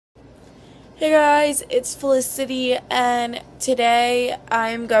Hey guys, it's Felicity, and today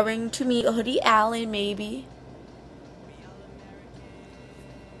I'm going to meet Hoodie Allen, maybe.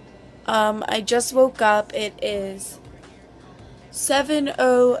 I just woke up. It is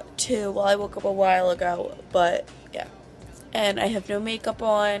 7:02. Well, I woke up a while ago, but yeah. And I have no makeup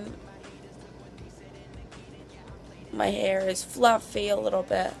on. My hair is fluffy a little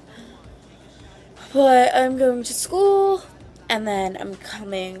bit. But I'm going to school. And then I'm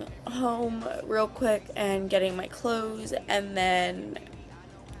coming home real quick and getting my clothes, and then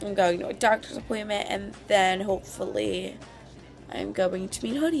I'm going to a doctor's appointment, and then hopefully I'm going to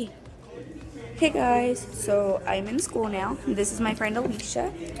meet Hoodie. Hey guys, so I'm in school now. This is my friend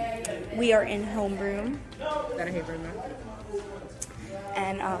Alicia. We are in homeroom.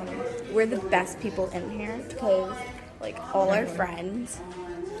 And we're the best people in here because like all our friends,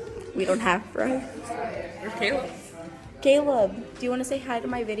 we don't have friends. Where's Caleb? Caleb, do you want to say hi to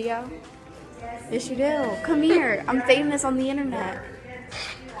my video? Yes, you do. Come here. I'm famous on the internet.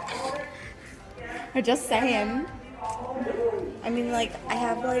 I'm just saying. I mean, like, I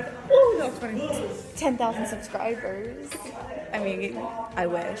have, like, 10,000 subscribers. I mean, I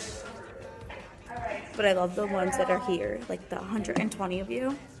wish. But I love the ones that are here, like the 120 of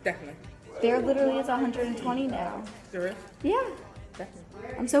you. Definitely. There literally is 120 now. There is? Yeah.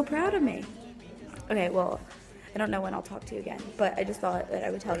 Definitely. I'm so proud of me. Okay, well, I don't know when I'll talk to you again, but I just thought that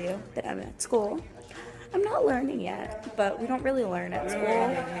I would tell you that I'm at school. I'm not learning yet, but we don't really learn at school.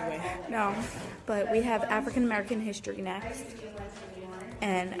 Anyway. No, but we have African American history next,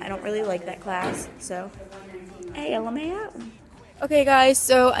 and I don't really like that class, so hey, let me out. Okay, guys,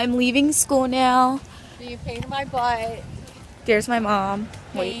 so I'm leaving school now. So you pain in my butt. There's my mom.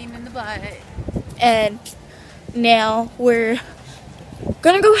 Pain in the butt. And now we're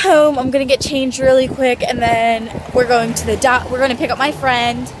gonna go home. I'm gonna get changed really quick, and then we're going to the we're gonna pick up my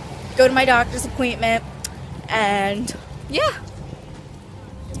friend, go to my doctor's appointment, and yeah.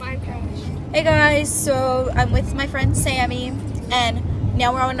 Hey guys, so I'm with my friend Sammy, and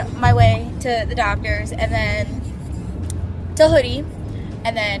now we're on my way to the doctor's, and then to Hoodie,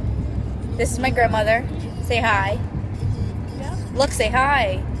 and then this is my grandmother. Say hi. Yeah. Look, say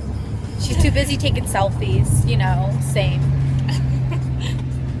hi. She's too busy taking selfies, you know, same.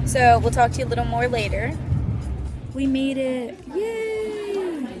 So we'll talk to you a little more later. We made it.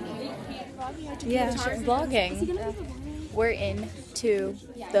 Yay! Yeah, vlogging. We're into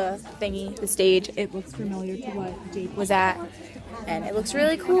the thingy, the stage. It looks familiar to what Jake was at. And it looks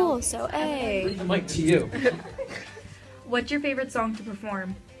really cool, so hey. The mic to you. What's your favorite song to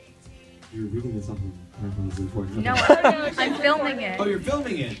perform? You're reading this something. No, I'm filming it. Oh, you're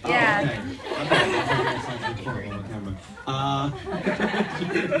filming it? Yeah. Oh,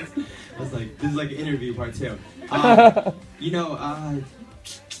 okay. I was like, this is like an interview part 2. You know, I'm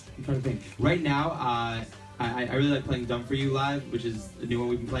trying to think. Right now, I really like playing Dumb For You live, which is a new one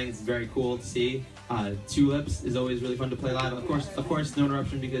we've been playing. It's very cool to see. Tulips is always really fun to play live. Of course, No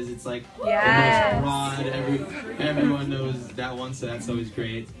Interruption, because it's like Yes. the most broad. Everyone knows that one, so that's always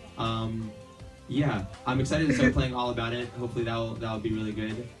great. Yeah, I'm excited to start playing All About It. Hopefully that'll be really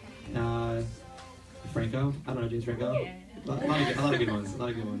good. Franco, I don't know, James Franco. A lot of good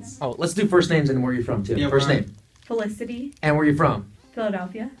ones. Oh, let's do first names and where you're from too. Yeah, first name. Felicity, And where you from?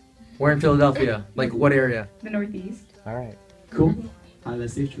 Philadelphia, Where in Philadelphia? Like what area? the Northeast. All right. Cool. Hi,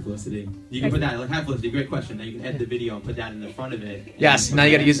 that's safe for Felicity. You can put that, like, hi Felicity, great question. Now you can edit the video and put that in the front of it. Yes, now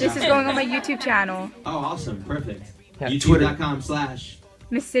you gotta use This is going on my YouTube channel. Oh, awesome, perfect. Yeah, YouTube.com/Miss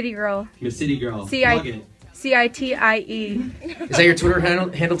Miss City Girl. City Girl. C-I- Plug it. CITIE. Is that your Twitter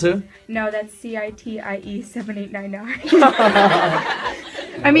handle too? No, that's CITIE 7899.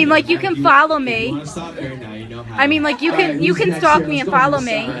 I mean, like, you can follow If you me. want to stalk her, now you know how. I mean, like, you can stalk me and follow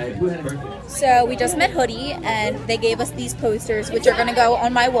me. Perfect. So we just met Hoodie, and they gave us these posters, which are gonna go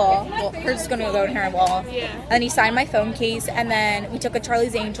on my wall. Well, hers is gonna go on her wall. Yeah. And he signed my phone case, and then we took a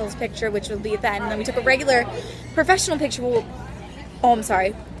Charlie's Angels picture, which will be at the end. And then we took a regular, professional picture. Oh, I'm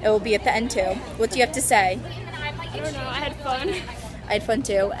sorry. It will be at the end too. What do you have to say? I don't know. I had fun. I had fun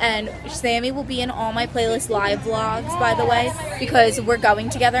too. And Sammy will be in all my playlist live vlogs, by the way, because we're going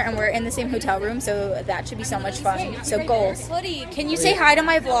together and we're in the same hotel room, so that should be so much fun. So goals. Hoodie, can you say hi to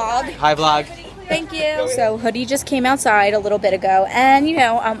my vlog? Hi vlog. Thank you. So Hoodie just came outside a little bit ago, and you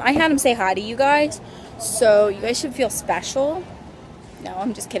know, I had him say hi to you guys, so you guys should feel special. No,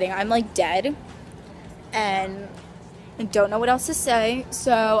 I'm just kidding. I'm like dead, and I don't know what else to say,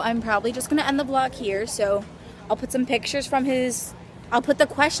 so I'm probably just gonna end the vlog here. So I'll put some pictures from I'll put the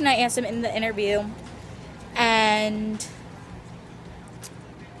question I asked him in the interview, and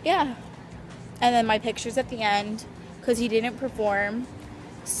yeah, and then my pictures at the end, because he didn't perform.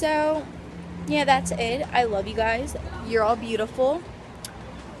 So yeah, that's it. I love you guys. You're all beautiful.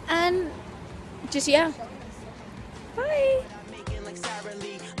 And just, yeah. Bye.